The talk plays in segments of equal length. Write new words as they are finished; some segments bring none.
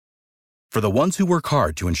For the ones who work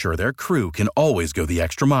hard to ensure their crew can always go the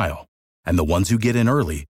extra mile, and the ones who get in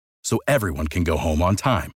early so everyone can go home on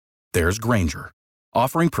time, there's Grainger,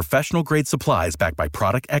 offering professional-grade supplies backed by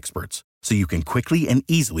product experts so you can quickly and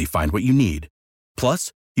easily find what you need.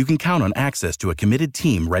 Plus, you can count on access to a committed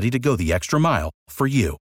team ready to go the extra mile for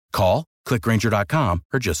you. Call, click Grainger.com,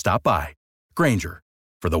 or just stop by. Grainger,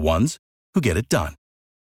 for the ones who get it done.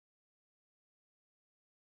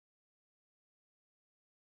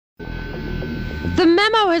 The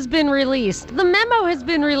memo has been released. The memo has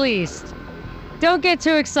been released. Don't get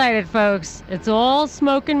too excited, folks. It's all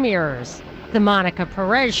smoke and mirrors. The Monica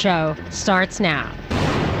Perez Show starts now.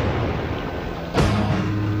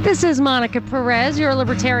 This is Monica Perez, your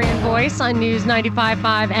libertarian voice on News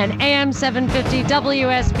 95.5 and AM 750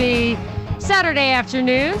 WSB. Saturday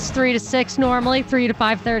afternoons, 3 to 6 normally, 3 to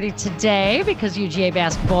 5:30 today because UGA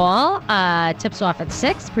basketball tips off at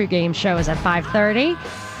 6. Pregame show is at 5:30.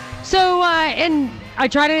 So, and I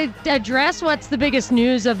try to address what's the biggest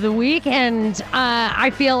news of the week, and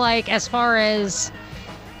I feel like as far as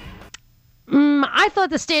I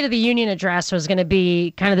thought the State of the Union address was going to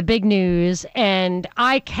be kind of the big news, and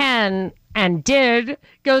I can and did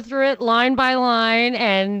go through it line by line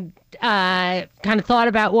and kind of thought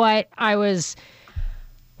about what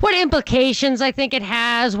implications I think it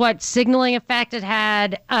has, what signaling effect it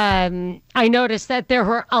had. I noticed that there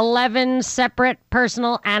were 11 separate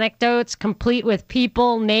personal anecdotes, complete with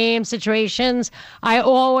people, names, situations. I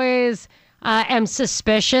always am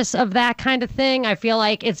suspicious of that kind of thing. I feel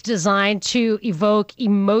like it's designed to evoke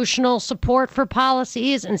emotional support for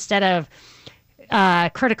policies instead of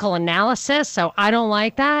critical analysis. So I don't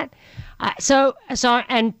like that.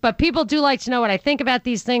 But people do like to know what I think about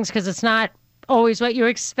these things because it's not always what you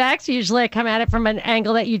expect. Usually I come at it from an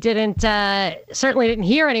angle that you certainly didn't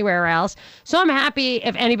hear anywhere else. So I'm happy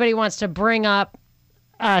if anybody wants to bring up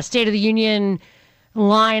State of the Union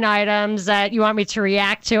line items that you want me to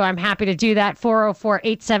react to. I'm happy to do that.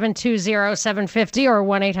 404-872-0750 or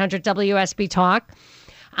 1-800-WSB-TALK.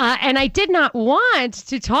 And I did not want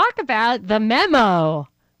to talk about the memo.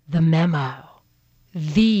 The memo.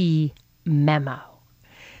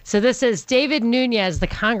 So this is David Nunes, the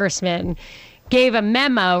congressman,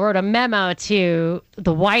 wrote a memo to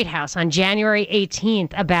the White House on January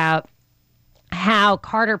 18th about how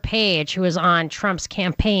Carter Page, who was on Trump's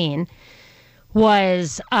campaign,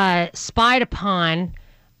 was spied upon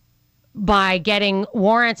by getting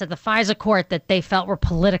warrants at the FISA court that they felt were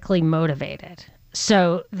politically motivated.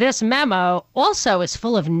 So this memo also is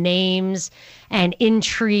full of names and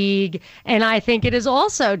intrigue, and I think it is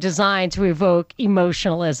also designed to evoke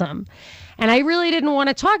emotionalism. And I really didn't want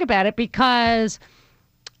to talk about it because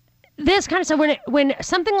this kind of stuff, when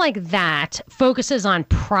something like that focuses on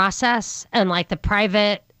process and like the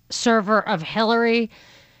private server of Hillary,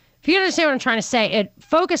 if you understand what I'm trying to say, it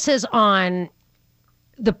focuses on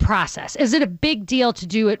the process. Is it a big deal to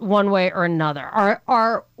do it one way or another?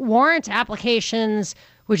 Are warrant applications,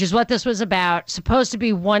 which is what this was about, supposed to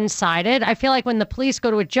be one-sided? I feel like when the police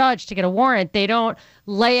go to a judge to get a warrant, they don't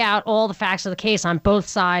lay out all the facts of the case on both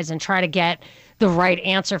sides and try to get the right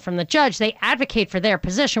answer from the judge. They advocate for their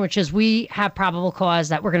position, which is we have probable cause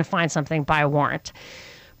that we're going to find something by a warrant.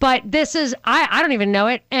 But this is, I don't even know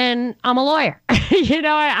it, and I'm a lawyer.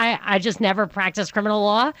 I just never practiced criminal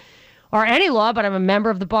law or any law, but I'm a member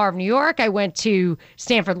of the Bar of New York. I went to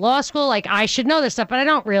Stanford Law School. Like, I should know this stuff, but I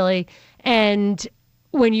don't really. And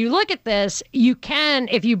when you look at this, you can,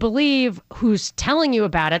 if you believe who's telling you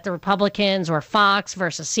about it, the Republicans or Fox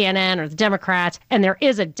versus CNN or the Democrats, and there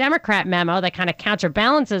is a Democrat memo that kind of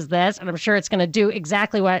counterbalances this, and I'm sure it's going to do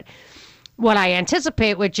exactly what I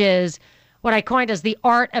anticipate, which is what I coined as the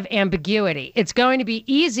art of ambiguity. It's going to be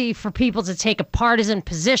easy for people to take a partisan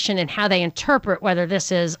position in how they interpret whether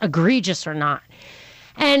this is egregious or not.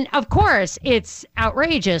 And of course, it's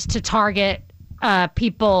outrageous to target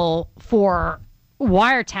people for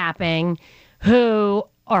wiretapping who,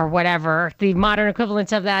 or whatever the modern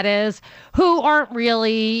equivalent of that is, who aren't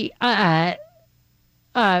really, there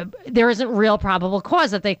isn't real probable cause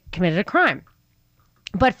that they committed a crime.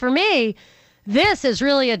 But for me, this is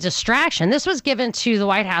really a distraction. This was given to the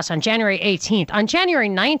White House on January 18th. On January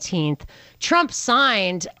 19th, Trump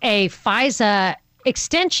signed a FISA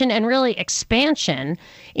extension and really expansion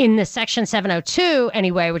in the Section 702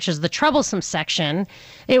 anyway, which is the troublesome section.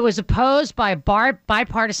 It was opposed by a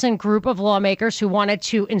bipartisan group of lawmakers who wanted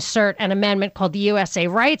to insert an amendment called the USA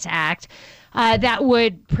Rights Act that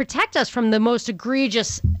would protect us from the most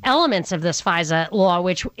egregious elements of this FISA law,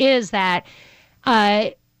 which is that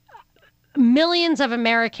millions of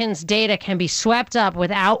Americans' data can be swept up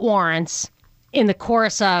without warrants in the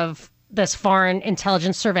course of this foreign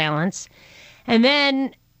intelligence surveillance. And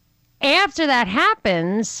then after that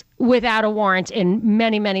happens, without a warrant in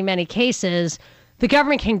many, many, many cases, the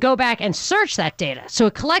government can go back and search that data. So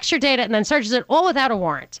it collects your data and then searches it all without a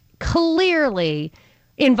warrant. Clearly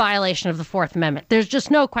in violation of the Fourth Amendment. There's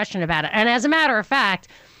just no question about it. And as a matter of fact,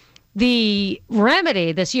 the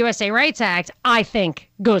remedy, this USA Rights Act, I think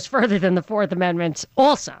goes further than the Fourth Amendment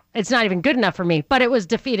also. It's not even good enough for me, but it was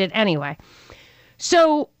defeated anyway.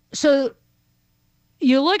 So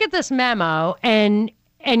you look at this memo and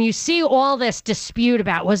you see all this dispute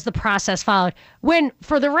about was the process followed, when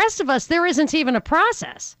for the rest of us, there isn't even a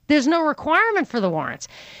process. There's no requirement for the warrants.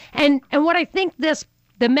 And what I think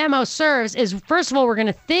the memo serves is, first of all, we're going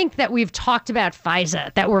to think that we've talked about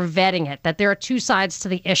FISA, that we're vetting it, that there are two sides to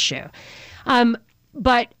the issue.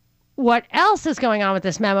 But what else is going on with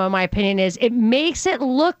this memo, in my opinion, is it makes it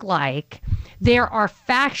look like there are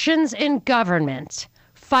factions in government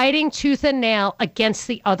fighting tooth and nail against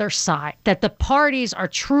the other side, that the parties are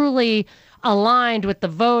truly aligned with the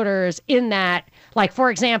voters in that, like, for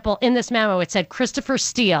example, in this memo, it said Christopher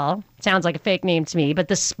Steele, sounds like a fake name to me, but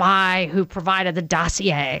the spy who provided the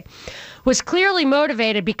dossier was clearly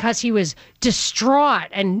motivated because he was distraught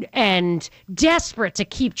and desperate to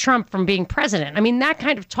keep Trump from being president. I mean, that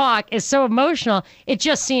kind of talk is so emotional, it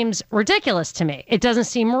just seems ridiculous to me. It doesn't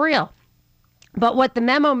seem real. But what the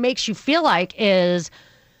memo makes you feel like is,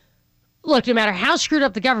 look, no matter how screwed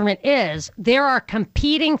up the government is, there are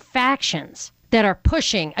competing factions that are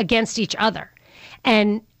pushing against each other.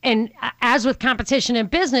 And as with competition in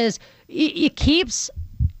business, it keeps,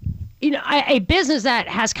 a business that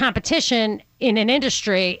has competition in an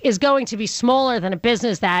industry is going to be smaller than a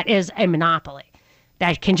business that is a monopoly,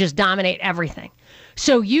 that can just dominate everything.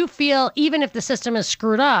 So you feel, even if the system is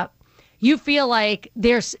screwed up, you feel like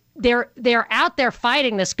they're out there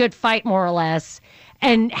fighting this good fight, more or less.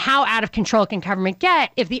 And how out of control can government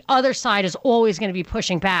get if the other side is always going to be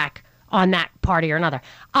pushing back on that party or another?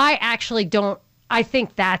 I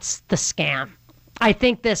think that's the scam. I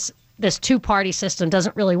think this two-party system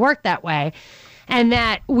doesn't really work that way, and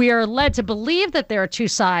that we are led to believe that there are two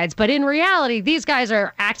sides. But in reality, these guys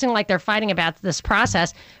are acting like they're fighting about this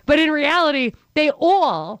process. But in reality, they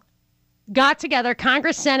all got together,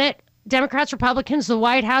 Congress, Senate, Democrats, Republicans, the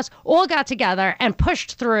White House, all got together and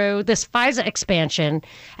pushed through this FISA expansion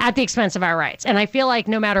at the expense of our rights. And I feel like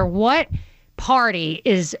no matter what party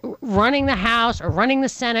is running the House or running the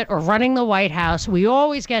Senate or running the White House, we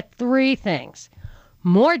always get three things: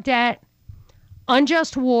 more debt,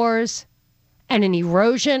 unjust wars, and an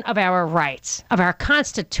erosion of our rights, of our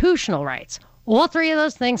constitutional rights. All three of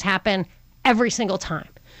those things happen every single time.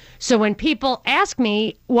 So when people ask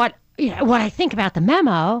me what I think about the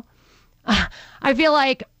memo, I feel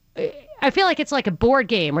like it's like a board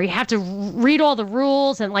game where you have to read all the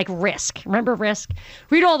rules and, like, Risk. Remember Risk?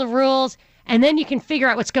 Read all the rules, and then you can figure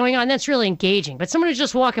out what's going on. That's really engaging. But someone who's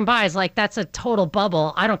just walking by is like, that's a total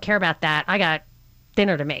bubble. I don't care about that. I got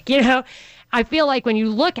dinner to make. I feel like when you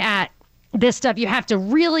look at this stuff, you have to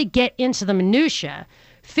really get into the minutia,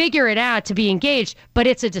 figure it out to be engaged. But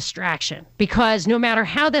it's a distraction, because no matter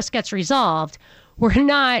how this gets resolved, we're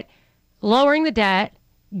not lowering the debt,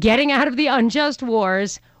 getting out of the unjust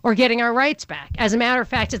wars, or getting our rights back. As a matter of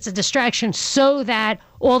fact, it's a distraction so that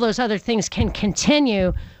all those other things can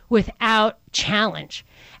continue without challenge.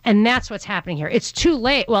 And that's what's happening here. It's too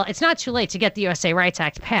late. Well, it's not too late to get the USA Rights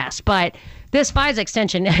Act passed, but this FISA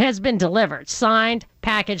extension has been delivered, signed,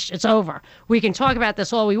 packaged, it's over. We can talk about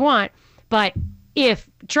this all we want, but if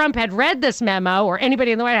Trump had read this memo, or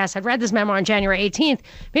anybody in the White House had read this memo on January 18th,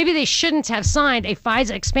 maybe they shouldn't have signed a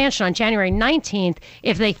FISA expansion on January 19th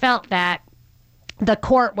if they felt that the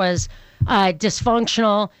court was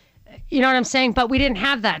dysfunctional. You know what I'm saying? But we didn't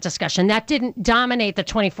have that discussion. That didn't dominate the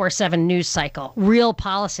 24/7 news cycle. Real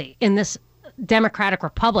policy in this democratic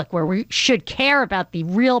republic, where we should care about the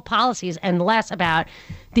real policies and less about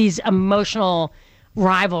these emotional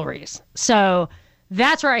rivalries. So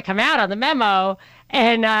that's where I come out on the memo.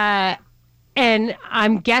 And I'm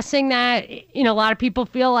guessing that, a lot of people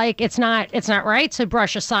feel like it's not right to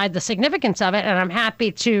brush aside the significance of it. And I'm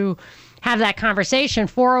happy to have that conversation.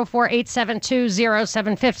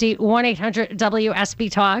 404-872-0750,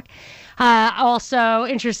 1-800-WSB-TALK. Also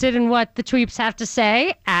interested in what the tweeps have to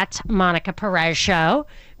say at Monica Perez Show.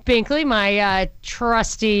 Binkley, my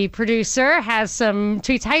trusty producer, has some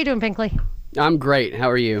tweets. How you doing, Binkley? I'm great. How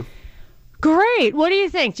are you? Great. What do you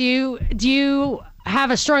think? Do you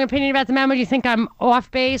have a strong opinion about the memo? Do you think I'm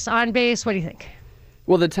off base, on base? What do you think?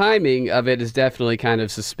 Well, the timing of it is definitely kind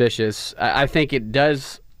of suspicious. I think it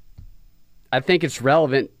does. I think it's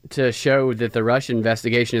relevant to show that the Russia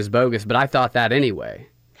investigation is bogus, but I thought that anyway.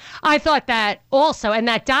 I thought that also, and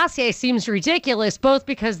that dossier seems ridiculous, both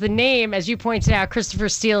because the name, as you pointed out, Christopher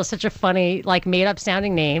Steele is such a funny, like, made-up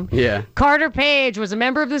sounding name. Yeah. Carter Page was a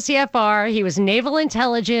member of the CFR. He was naval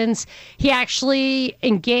intelligence. He actually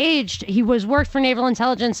worked for naval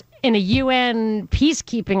intelligence in a UN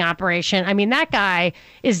peacekeeping operation. I mean, that guy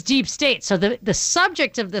is deep state. So the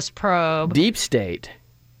subject of this probe... Deep state.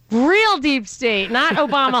 Real deep state, not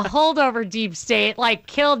Obama holdover deep state, like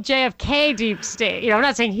killed JFK deep state. I'm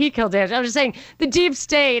not saying he killed JFK. I'm just saying the deep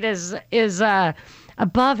state is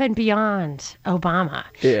above and beyond Obama.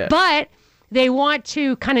 Yeah. But they want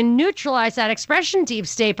to kind of neutralize that expression deep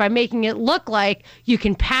state by making it look like you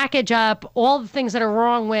can package up all the things that are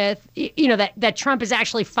wrong with, that Trump is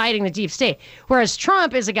actually fighting the deep state. Whereas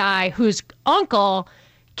Trump is a guy whose uncle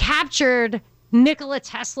captured Nikola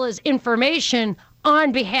Tesla's information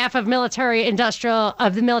on behalf of the military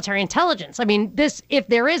intelligence. I mean, if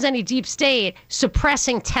there is any deep state,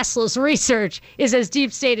 suppressing Tesla's research is as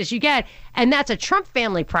deep state as you get. And that's a Trump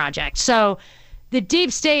family project. So the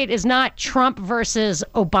deep state is not Trump versus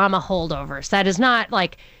Obama holdovers. That is not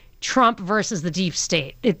like Trump versus the deep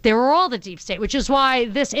state. They were all the deep state, which is why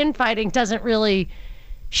this infighting doesn't really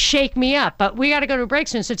shake me up. But we got to go to a break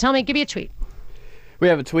soon. So give me a tweet. We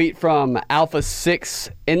have a tweet from Alpha 6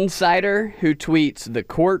 Insider who tweets, "The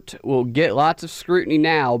court will get lots of scrutiny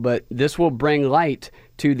now, but this will bring light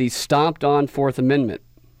to the stomped on Fourth Amendment."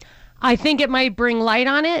 I think it might bring light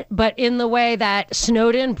on it, but in the way that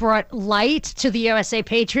Snowden brought light to the USA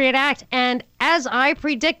Patriot Act. And as I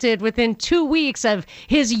predicted, within 2 weeks of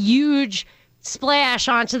his huge splash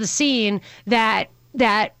onto the scene, that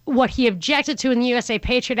what he objected to in the USA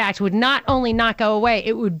Patriot Act would not only not go away,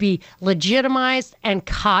 it would be legitimized and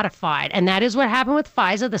codified. And that is what happened with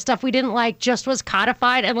FISA. The stuff we didn't like just was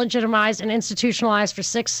codified and legitimized and institutionalized for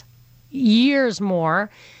 6 years more.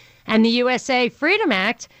 And the USA Freedom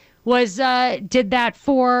Act did that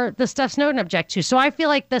for the stuff Snowden objected to. So I feel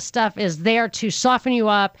like this stuff is there to soften you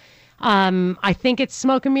up. I think it's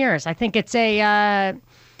smoke and mirrors. I think it's a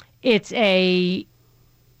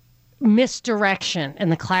misdirection in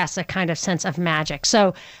the classic kind of sense of magic.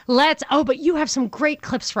 So but you have some great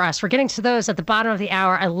clips for us. We're getting to those at the bottom of the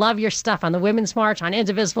hour. I love your stuff on the Women's March, on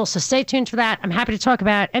Indivisible, so stay tuned for that. I'm happy to talk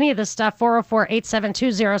about any of this stuff.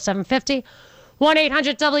 404-872-0750,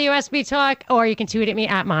 1-800-WSB-TALK, or you can tweet at me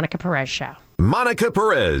at Monica Perez Show. Monica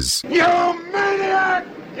Perez. You maniac!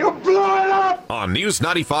 You blew it up! On News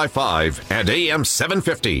 95.5 and AM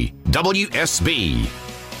 750, WSB.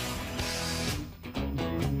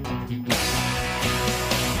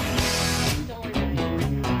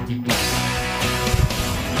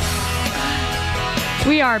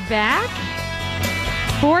 We are back.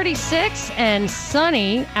 46 and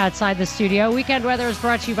sunny outside the studio. Weekend weather is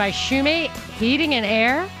brought to you by Shoemate Heating and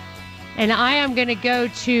Air. And I am going to go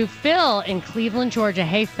to Phil in Cleveland, Georgia.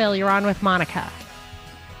 Hey, Phil, you're on with Monica.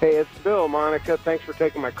 Hey, it's Bill, Monica. Thanks for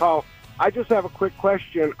taking my call. I just have a quick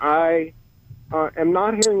question. I am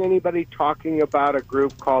not hearing anybody talking about a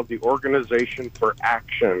group called the Organization for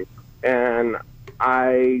Action. And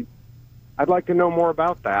I'd like to know more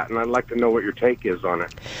about that, and I'd like to know what your take is on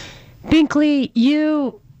it. Binkley,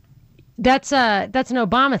 that's an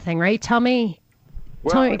Obama thing, right? Tell me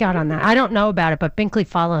what you got on that. I don't know about it, but Binkley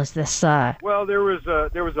follows this. Well, there was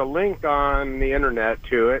a link on the internet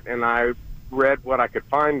to it, and I read what I could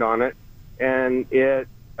find on it, and it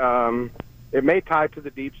may tie to the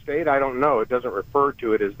deep state. I don't know. It doesn't refer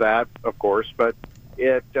to it as that, of course, but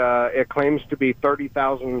it claims to be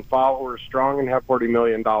 30,000 followers strong and have $40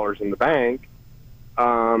 million in the bank,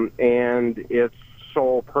 and its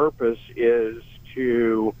sole purpose is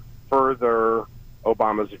to further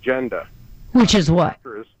Obama's agenda. Which is what?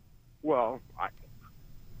 Well,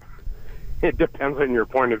 it depends on your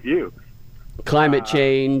point of view. Climate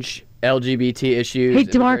change, LGBT issues. Hey,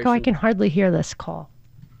 DeMarco, I can hardly hear this call.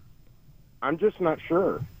 I'm just not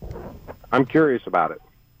sure. I'm curious about it.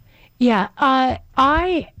 Yeah,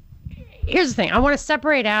 here's the thing. I want to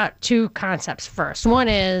separate out two concepts first. One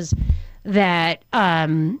is that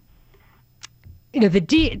the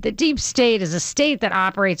deep state is a state that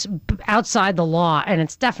operates outside the law, and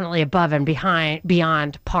it's definitely above and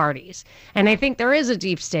beyond parties. And I think there is a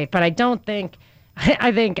deep state, but I think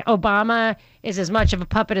Obama is as much of a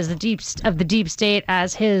puppet as the deep state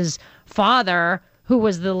as his father, who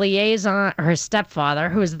was the liaison, or his stepfather,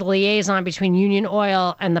 who was the liaison between Union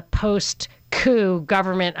Oil and the post-coup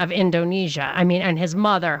government of Indonesia. I mean, and his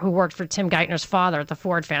mother, who worked for Tim Geithner's father at the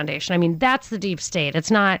Ford Foundation. I mean, that's the deep state.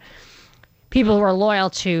 It's not people who are loyal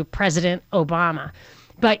to President Obama.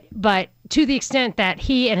 But to the extent that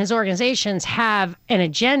he and his organizations have an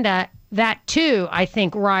agenda, that too, I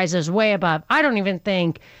think, rises way above. I even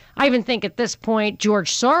think at this point,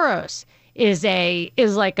 George Soros is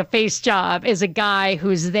like a face job, is a guy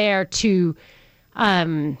who's there to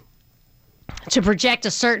project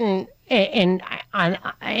a certain, in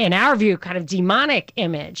our view, kind of demonic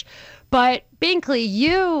image. But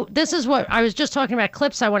Binkley, this is what I was just talking about,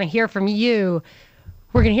 clips I want to hear from you.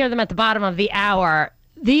 We're going to hear them at the bottom of the hour.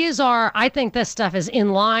 I think this stuff is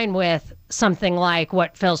in line with something like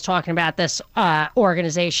what Phil's talking about, this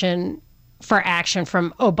Organization for Action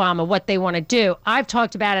from Obama, what they want to do. I've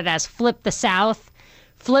talked about it as flip the South,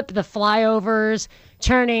 flip the flyovers,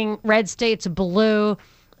 turning red states blue.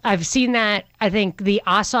 I've seen that. I think the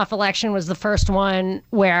Ossoff election was the first one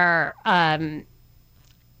where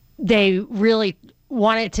they really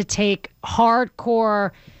wanted to take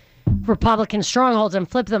hardcore Republican strongholds and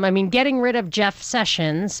flip them. I mean, getting rid of Jeff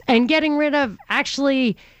Sessions and getting rid of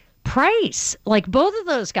actually Price. Like, both of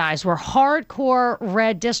those guys were hardcore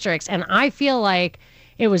red districts, and I feel like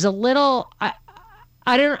it was a little. I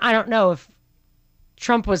don't know if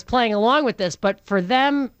Trump was playing along with this, but for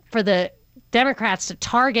the Democrats to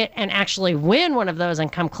target and actually win one of those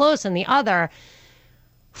and come close in the other,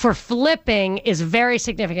 for flipping, is very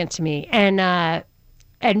significant to me. And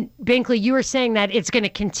Binkley, you were saying that it's going to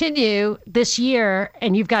continue this year,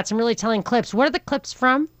 and you've got some really telling clips. What are the clips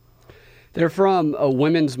from? They're from a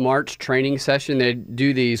Women's March training session. They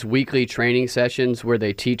do these weekly training sessions where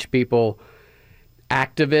they teach people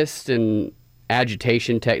activist and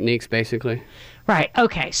agitation techniques, basically. Right.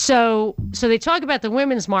 Okay. So they talk about the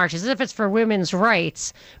Women's March as if it's for women's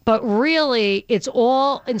rights, but really it's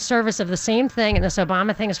all in service of the same thing, and this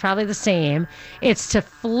Obama thing is probably the same. It's to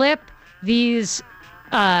flip these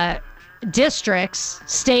districts,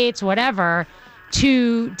 states, whatever,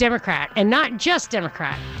 to Democrat, and not just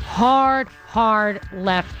Democrat, hard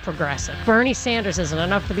left progressive. Bernie Sanders isn't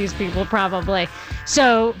enough for these people, probably.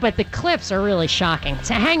 So, but the clips are really shocking.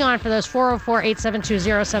 So hang on for those.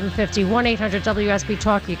 404-872-0750,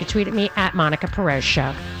 1-800-WSB-TALK. You can tweet at me at Monica Perez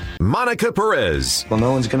Show. Monica Perez. Well,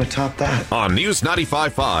 no one's going to top that. On News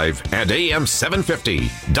 95.5 and AM 750,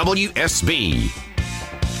 WSB.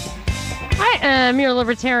 I am your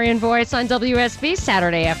libertarian voice on WSB,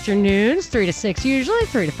 Saturday afternoons, 3 to 6 usually,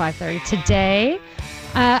 3 to 5:30 today.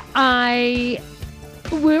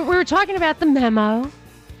 We were talking about the memo,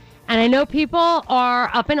 and I know people are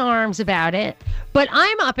up in arms about it, but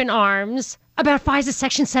I'm up in arms about FISA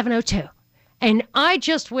Section 702. And I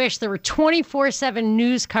just wish there were 24/7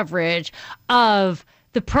 news coverage of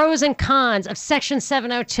the pros and cons of Section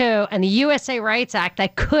 702 and the USA Rights Act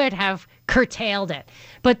that could have curtailed it.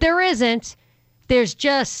 But there isn't. There's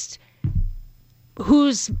just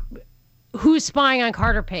who's spying on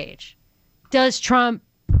Carter Page. Does Trump,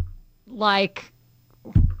 like,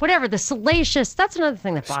 whatever, the salacious, that's another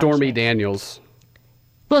thing that bothers Stormy me. Daniels.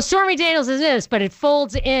 Well, Stormy Daniels is this, but it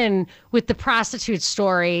folds in with the prostitute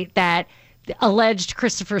story that the alleged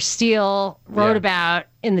Christopher Steele wrote about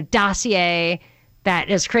in the dossier that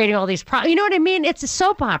is creating all these problems. You know what I mean? It's a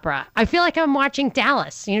soap opera. I feel like I'm watching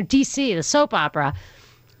Dallas, DC, the soap opera,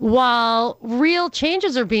 while real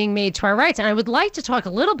changes are being made to our rights. And I would like to talk a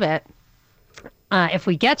little bit, if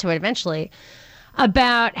we get to it eventually,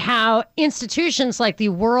 about how institutions like the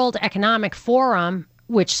World Economic Forum,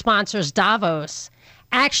 which sponsors Davos,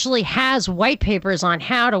 actually has white papers on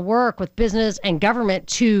how to work with business and government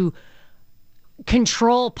to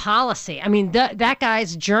control policy. I mean, that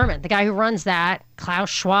guy's German. The guy who runs that, Klaus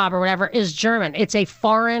Schwab or whatever, is German. It's a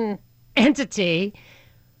foreign entity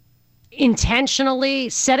intentionally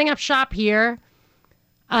setting up shop here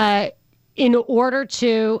in order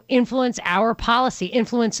to influence our policy,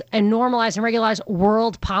 influence and normalize and regularize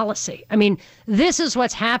world policy. I mean, this is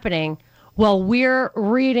what's happening while we're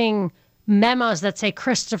reading memos that say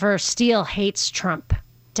Christopher Steele hates Trump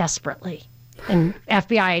desperately. And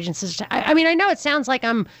FBI agents. I mean, I know it sounds like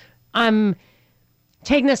I'm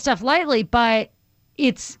taking this stuff lightly, but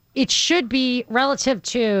it should be relative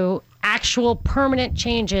to actual permanent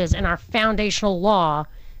changes in our foundational law.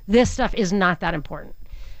 This stuff is not that important.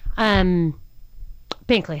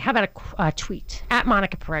 Binkley, how about a tweet at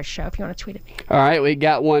Monica Perez Show if you want to tweet at me? All right, we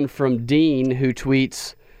got one from Dean who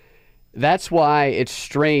tweets, "That's why it's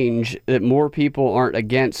strange that more people aren't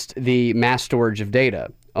against the mass storage of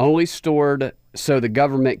data. Only stored so the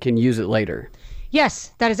government can use it later."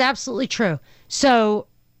 Yes, that is absolutely true. So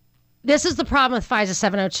this is the problem with FISA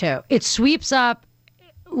 702. It sweeps up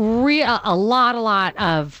a lot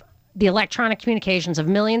of the electronic communications of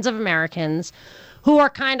millions of Americans who are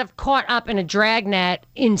kind of caught up in a dragnet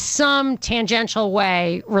in some tangential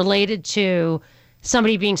way related to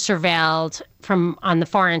somebody being surveilled from the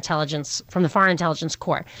Foreign Intelligence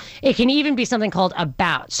Court. It can even be something called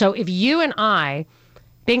about. So if you and I,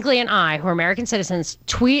 Binkley and I, who are American citizens,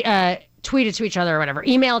 tweeted to each other or whatever,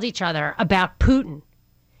 emailed each other about Putin,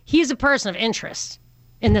 he's a person of interest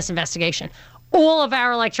in this investigation. All of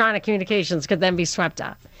our electronic communications could then be swept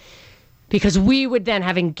up because we would then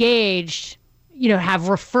have engaged, have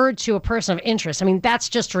referred to a person of interest. I mean, that's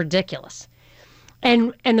just ridiculous.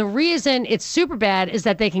 And the reason it's super bad is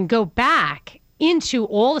that they can go back into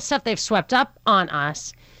all the stuff they've swept up on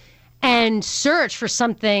us and search for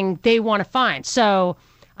something they want to find. So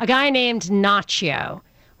a guy named Nacho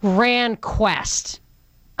ran Quest,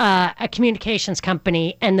 a communications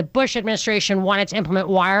company, and the Bush administration wanted to implement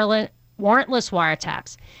warrantless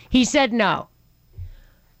wiretaps. He said no.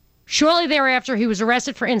 Shortly thereafter, he was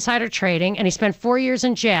arrested for insider trading, and he spent 4 years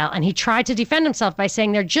in jail. And he tried to defend himself by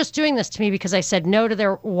saying, they're just doing this to me because I said no to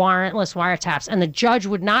their warrantless wiretaps. And the judge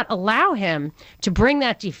would not allow him to bring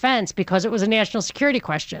that defense because it was a national security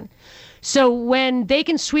question. So when they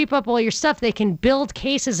can sweep up all your stuff, they can build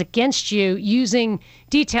cases against you using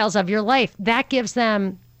details of your life. That gives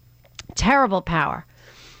them terrible power.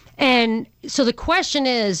 And so the question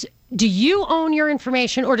is, do you own your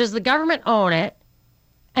information, or does the government own it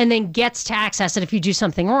and then gets to access it if you do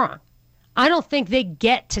something wrong? I don't think they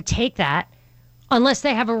get to take that unless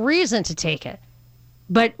they have a reason to take it.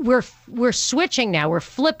 But we're switching now. We're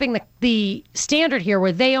flipping the standard here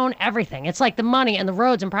where they own everything. It's like the money and the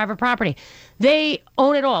roads and private property. They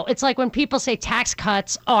own it all. It's like when people say tax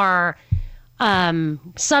cuts are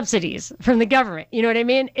subsidies from the government. You know what I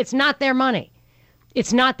mean? It's not their money.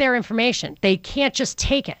 It's not their information. They can't just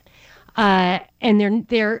take it. And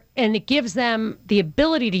it gives them the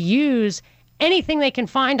ability to use anything they can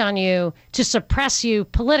find on you to suppress you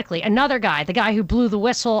politically. Another guy, the guy who blew the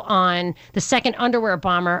whistle on the second underwear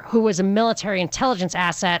bomber, who was a military intelligence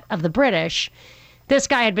asset of the British, this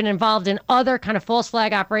guy had been involved in other kind of false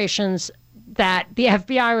flag operations that the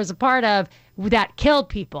FBI was a part of that killed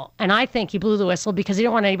people. And I think he blew the whistle because he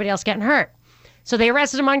didn't want anybody else getting hurt. So they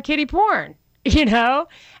arrested him on kiddie porn.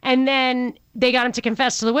 And then they got him to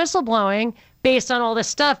confess to the whistleblowing based on all this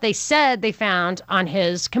stuff they said they found on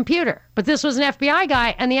his computer. But this was an FBI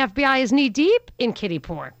guy, and the FBI is knee deep in kiddie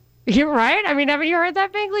porn. You're right? I mean, haven't you heard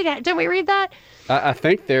that, Bingley? Didn't we read that? I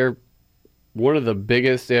think they're one of the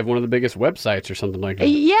biggest. They have one of the biggest websites or something like that.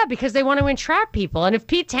 Yeah, because they want to entrap people. And if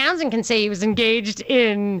Pete Townsend can say he was engaged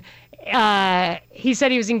in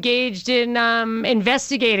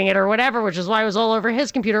investigating it or whatever, which is why it was all over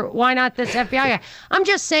his computer, why not this FBI guy? I'm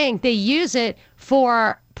just saying they use it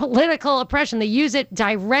for political oppression. They use it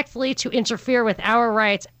directly to interfere with our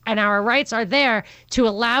rights, and our rights are there to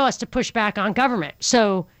allow us to push back on government.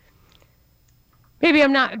 So maybe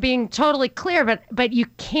I'm not being totally clear, but you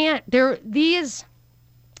can't. These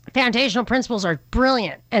foundational principles are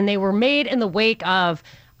brilliant, and they were made in the wake of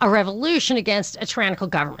a revolution against a tyrannical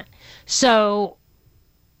government. So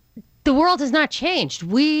the world has not changed.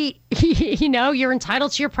 You're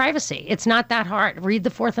entitled to your privacy. It's not that hard. Read the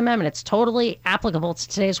Fourth Amendment. It's totally applicable to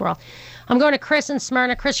today's world. I'm going to Chris in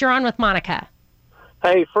Smyrna. Chris, you're on with Monica.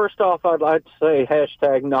 Hey, first off, I'd like to say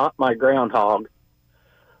hashtag not my groundhog.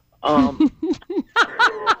 You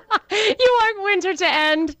want winter to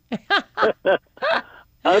end?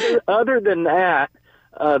 Other than that,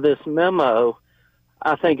 this memo,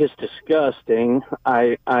 I think it's disgusting.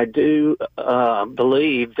 I do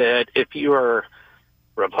believe that if you are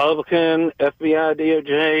Republican, FBI,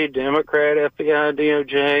 DOJ, Democrat, FBI,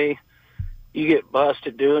 DOJ, you get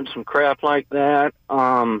busted doing some crap like that,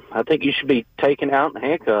 I think you should be taken out in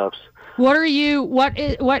handcuffs.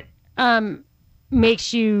 What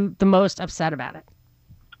makes you the most upset about it?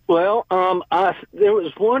 Well, there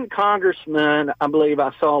was one congressman I believe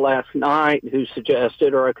I saw last night who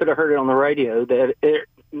suggested, or I could have heard it on the radio, that it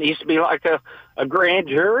needs to be like a grand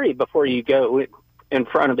jury before you go in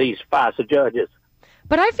front of these FISA judges.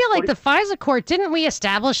 But I feel like the FISA court, didn't we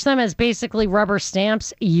establish them as basically rubber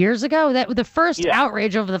stamps years ago? That the first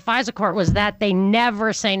outrage over the FISA court was that they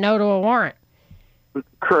never say no to a warrant.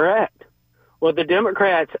 Correct. Well, the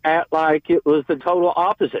Democrats act like it was the total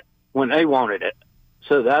opposite when they wanted it.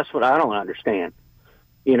 So that's what I don't understand.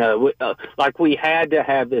 Like we had to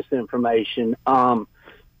have this information, and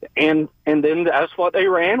then that's what they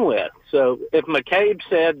ran with. So if McCabe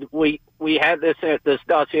said we had this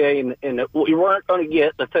dossier and we weren't going to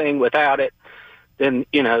get the thing without it, then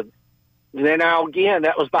now again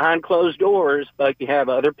that was behind closed doors. But you have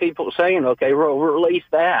other people saying, okay, we'll release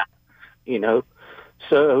that.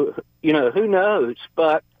 So who knows?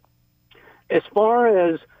 But as far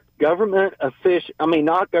as government officials,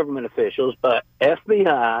 not government officials, but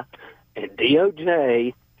FBI and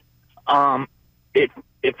DOJ,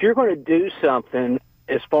 if you're going to do something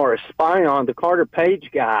as far as spying on the Carter Page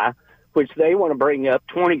guy, which they want to bring up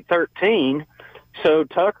 2013, so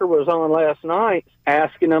Tucker was on last night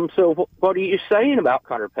asking them, so what are you saying about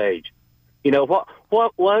Carter Page? You know,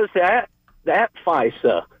 what was that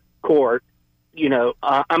FISA court,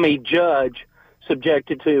 judge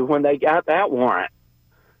subjected to when they got that warrant?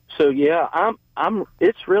 So yeah,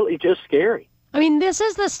 it's really just scary. I mean, this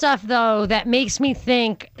is the stuff, though, that makes me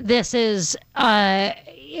think this is,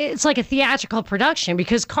 it's like a theatrical production,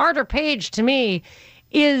 because Carter Page, to me,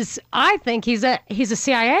 I think he's a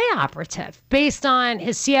CIA operative based on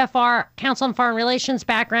his CFR, Council on Foreign Relations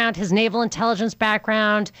background, his naval intelligence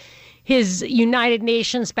background, his United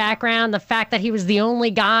Nations background, the fact that he was the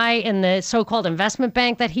only guy in the so-called investment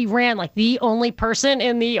bank that he ran, like the only person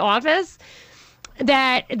in the office.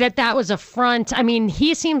 That was a front. I mean,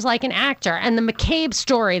 he seems like an actor. And the McCabe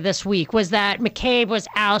story this week was that McCabe was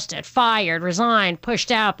ousted, fired, resigned,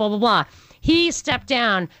 pushed out, blah, blah, blah. He stepped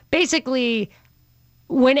down basically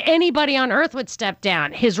when anybody on earth would step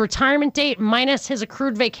down. His retirement date minus his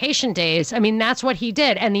accrued vacation days. I mean, that's what he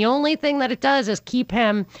did. And the only thing that it does is keep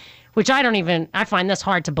him, which I find this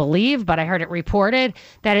hard to believe, but I heard it reported,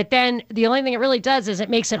 that the only thing it really does is it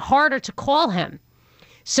makes it harder to call him.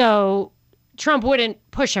 So Trump wouldn't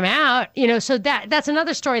push him out, so that's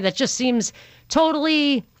another story that just seems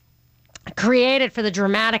totally created for the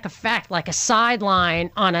dramatic effect, like a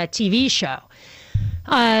sideline on a TV show.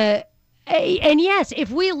 And yes,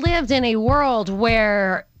 if we lived in a world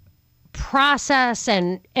where process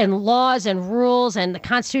and laws and rules and the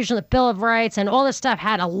Constitution, the Bill of Rights and all this stuff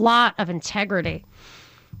had a lot of integrity,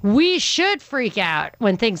 we should freak out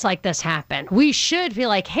when things like this happen. We should be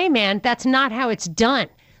like, hey, man, that's not how it's done.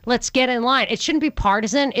 Let's get in line. It shouldn't be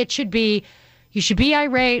partisan. You should be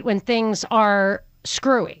irate when things are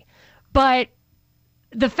screwy. But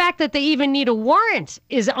the fact that they even need a warrant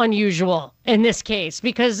is unusual in this case,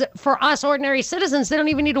 because for us ordinary citizens, they don't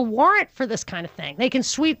even need a warrant for this kind of thing. They can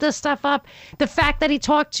sweep this stuff up. The fact that he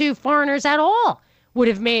talked to foreigners at all would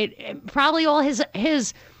have made probably all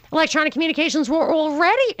his electronic communications were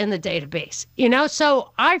already in the database,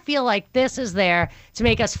 So I feel like this is there to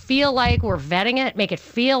make us feel like we're vetting it, make it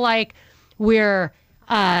feel like we're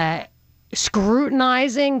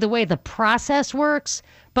scrutinizing the way the process works.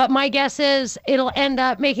 But my guess is it'll end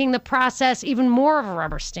up making the process even more of a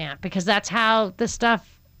rubber stamp, because that's how this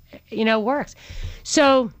stuff, works.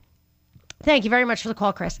 So thank you very much for the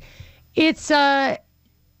call, Chris. It's, I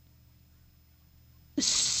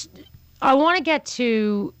want to get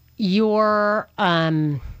to your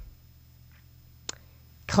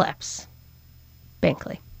clips,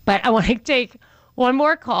 Binkley, but I want to take one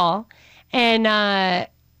more call, and I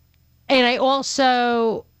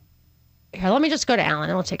also let me just go to Alan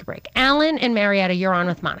and we'll take a break. Alan and Marietta, you're on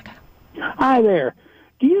with Monica. Hi there.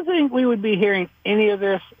 Do you think we would be hearing any of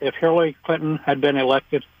this if Hillary Clinton had been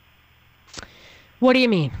elected? What do you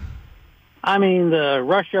mean? I mean, the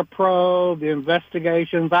Russia probe, the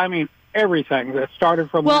investigations, everything that started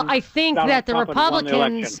from... Well, I think that the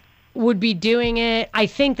Republicans would be doing it. I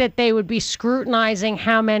think that they would be scrutinizing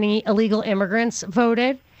how many illegal immigrants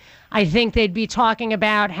voted. I think they'd be talking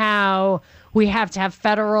about how we have to have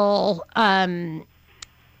federal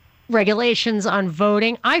regulations on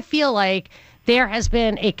voting. I feel like there has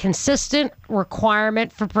been a consistent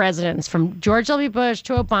requirement for presidents from George W. Bush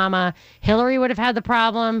to Obama. Hillary would have had the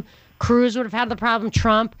problem. Cruz would have had the problem.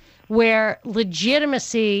 Trump, where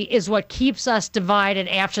legitimacy is what keeps us divided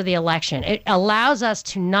after the election. It allows us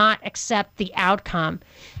to not accept the outcome,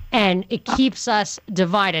 and it keeps us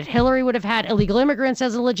divided. Hillary would have had illegal immigrants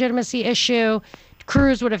as a legitimacy issue.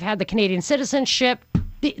 Cruz would have had the Canadian citizenship.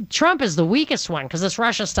 Trump is the weakest one because this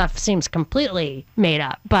Russia stuff seems completely made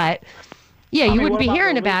up. But yeah, you wouldn't be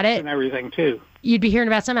hearing about it. And everything too. You'd be hearing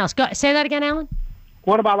about something else. Say that again, Alan.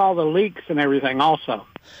 What about all the leaks and everything also?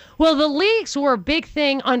 Well, the leaks were a big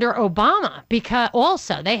thing under Obama because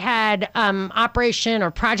also they had Operation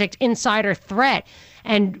or Project Insider Threat.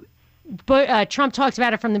 And Trump talks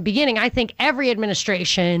about it from the beginning. I think every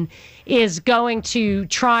administration is going to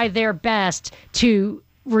try their best to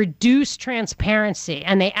reduce transparency.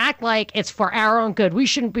 And they act like it's for our own good. We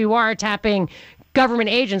shouldn't be wiretapping government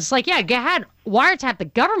agents. It's like, yeah, go ahead, wiretap the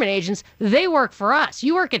government agents. They work for us.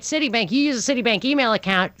 You work at Citibank. You use a Citibank email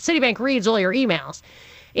account. Citibank reads all your emails.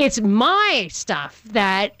 It's my stuff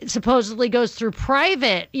that supposedly goes through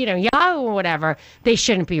private, Yahoo or whatever. They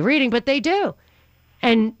shouldn't be reading, but they do.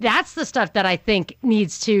 And that's the stuff that I think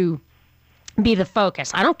needs to be the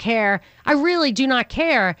focus. I don't care. I really do not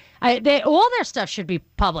care. All their stuff should be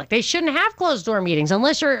public. They shouldn't have closed door meetings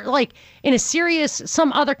unless you're like in a serious,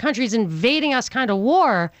 some other country's invading us kind of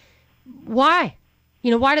war. Why?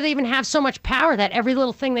 Why do they even have so much power that every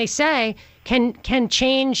little thing they say can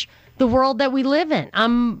change the world that we live in?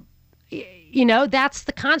 That's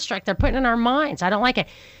the construct they're putting in our minds. I don't like it.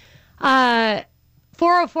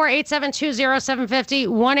 404-872-0750,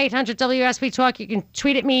 1-800-WSB Talk. You can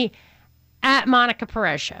tweet at me at Monica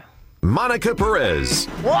Perez Show. Monica Perez.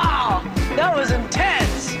 Wow, that was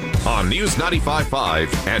intense. On News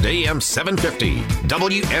 95.5 and AM 750,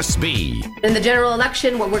 WSB. In the general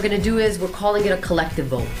election, what we're going to do is we're calling it a collective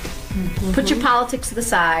vote. Mm-hmm. Put your politics to the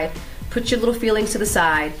side. Put your little feelings to the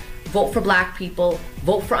side. Vote for black people.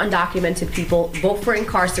 Vote for undocumented people. Vote for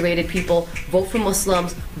incarcerated people. Vote for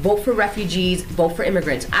Muslims. Vote for refugees. Vote for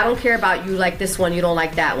immigrants. I don't care about you like this one, you don't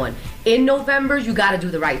like that one. In November, you got to do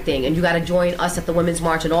the right thing, and you got to join us at the Women's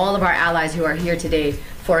March and all of our allies who are here today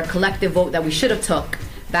for a collective vote that we should have took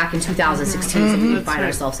back in 2016, so we would find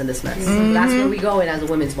ourselves in this mess. So that's where we go in as a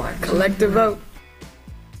Women's March. Collective vote.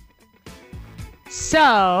 So,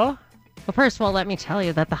 well, first of all, let me tell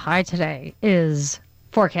you that the high today is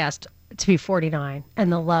forecast to be 49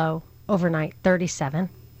 and the low overnight 37.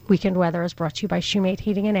 Weekend weather is brought to you by Shoemate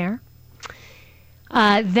Heating and Air.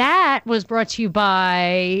 That was brought to you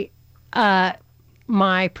by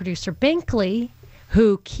my producer Binkley,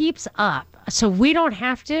 who keeps up. So we don't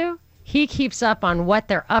have to. He keeps up on what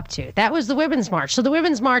they're up to. That was the Women's March. So the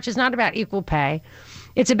Women's March is not about equal pay.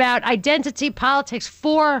 It's about identity politics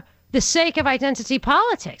for the sake of identity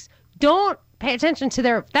politics. Don't pay attention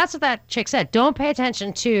to that's what that chick said. Don't pay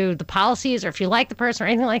attention to the policies or if you like the person or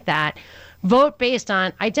anything like that. Vote based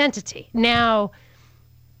on identity. Now,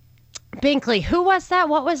 Binkley, who was that?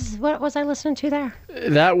 What was I listening to there?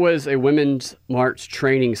 That was a Women's March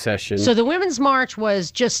training session. So the Women's March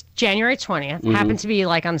was just January 20th. Mm-hmm. Happened to be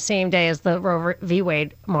like on the same day as the Roe v.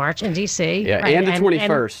 Wade March in D.C. Yeah, right? And the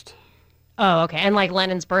 21st. Oh, okay. And like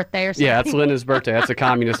Lenin's birthday or something? Yeah, it's Lenin's birthday. That's a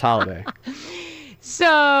communist holiday. So,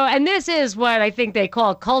 and this is what I think they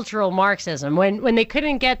call cultural Marxism. When they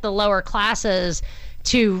couldn't get the lower classes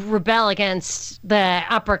to rebel against the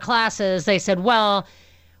upper classes, they said, well,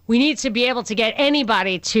 we need to be able to get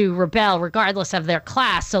anybody to rebel regardless of their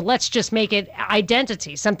class. So let's just make it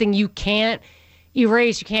identity, something you can't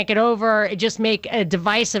erase, you can't get over. Just make a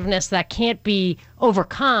divisiveness that can't be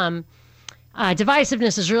overcome.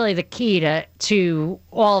 Divisiveness is really the key to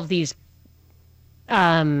all of these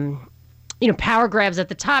power grabs at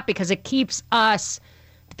the top, because it keeps us,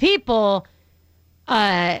 the people,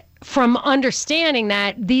 from understanding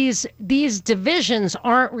that these divisions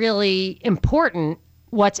aren't really important.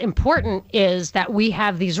 What's important is that we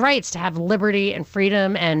have these rights to have liberty and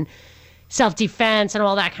freedom and self-defense and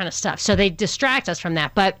all that kind of stuff. So they distract us from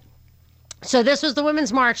that. But so this was the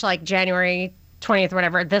Women's March, like January 20th or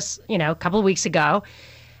whatever, this, a couple of weeks ago.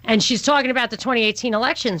 And she's talking about the 2018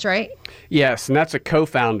 elections, right? Yes, and that's a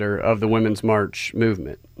co-founder of the Women's March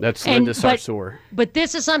movement. That's Linda Sarsour. But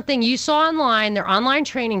this is something you saw online. They're online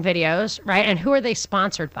training videos, right? And who are they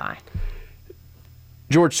sponsored by?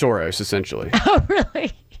 George Soros, essentially. Oh,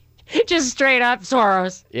 really? Just straight up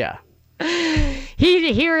Soros. Yeah.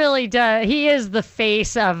 He really does. He is the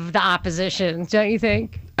face of the opposition, don't you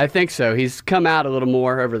think? I think so. He's come out a little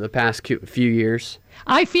more over the past few years.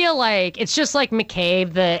 I feel like it's just like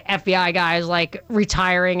McCabe, the FBI guy, is like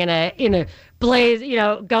retiring in a blaze,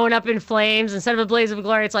 going up in flames. Instead of a blaze of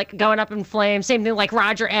glory, it's like going up in flames. Same thing like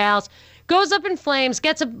Roger Ailes. Goes up in flames,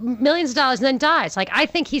 gets millions of dollars, and then dies. Like, I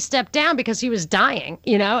think he stepped down because he was dying,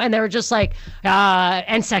 and they were just like,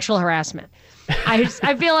 and sexual harassment.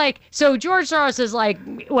 I feel like, so George Soros is like,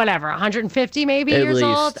 whatever, 150 maybe At years least.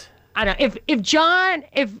 old. I don't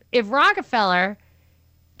know. If Rockefeller,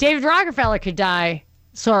 David Rockefeller could die,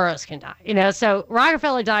 Soros can die, So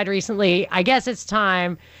Rockefeller died recently. I guess it's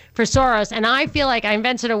time for Soros. And I feel like I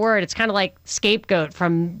invented a word. It's kind of like scapegoat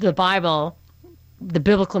from the Bible, the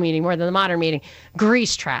biblical meaning more than the modern meaning,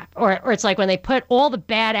 grease trap. Or it's like when they put all the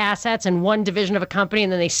bad assets in one division of a company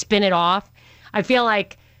and then they spin it off. I feel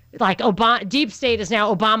like Obama, deep state is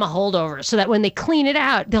now Obama holdovers, so that when they clean it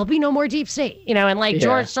out, there'll be no more deep state, and like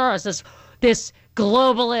George Soros, this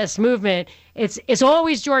globalist movement, it's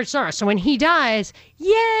always George Soros. So when he dies,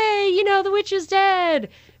 yay, the witch is dead.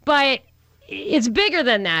 But it's bigger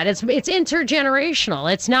than that. It's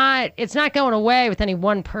intergenerational. It's not going away with any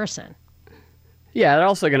one person. Yeah, they're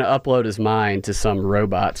also going to upload his mind to some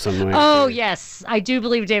robot somewhere. Oh, yes. I do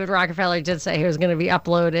believe David Rockefeller did say he was going to be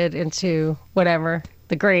uploaded into whatever,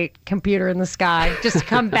 the great computer in the sky, just to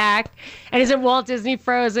come back. And isn't Walt Disney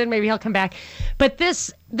frozen? Maybe he'll come back. But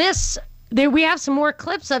this we have some more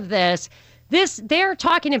clips of this. They're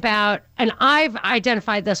talking about, and I've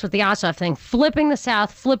identified this with the Ossoff thing, flipping the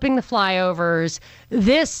South, flipping the flyovers.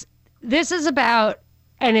 This is about,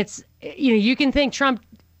 and it's, you can think Trump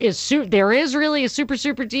there is really a super,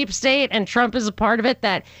 super deep state, and Trump is a part of it,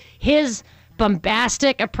 that his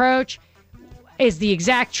bombastic approach is the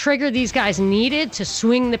exact trigger these guys needed to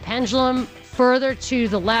swing the pendulum further to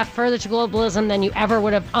the left, further to globalism than you ever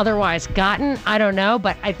would have otherwise gotten. I don't know,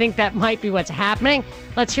 but I think that might be what's happening.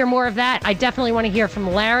 Let's hear more of that. I definitely want to hear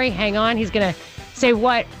from Larry. Hang on. He's going to say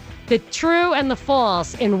what the true and the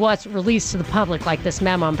false in what's released to the public, like this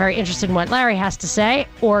memo. I'm very interested in what Larry has to say,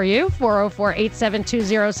 or you,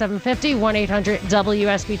 404-872-0750,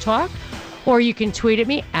 1-800-WSB-TALK, or you can tweet at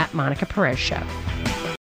me at Monica Perez Show.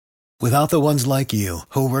 Without the ones like you,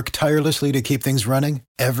 who work tirelessly to keep things running,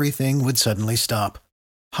 everything would suddenly stop.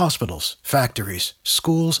 Hospitals, factories,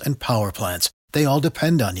 schools, and power plants, they all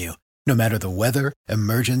depend on you. No matter the weather,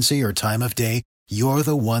 emergency, or time of day, you're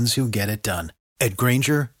the ones who get it done. At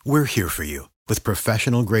Grainger, we're here for you with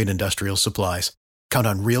professional-grade industrial supplies. Count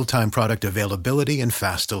on real-time product availability and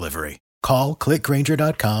fast delivery. Call, click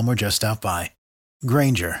Grainger.com, or just stop by.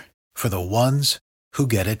 Grainger, for the ones who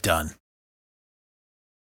get it done.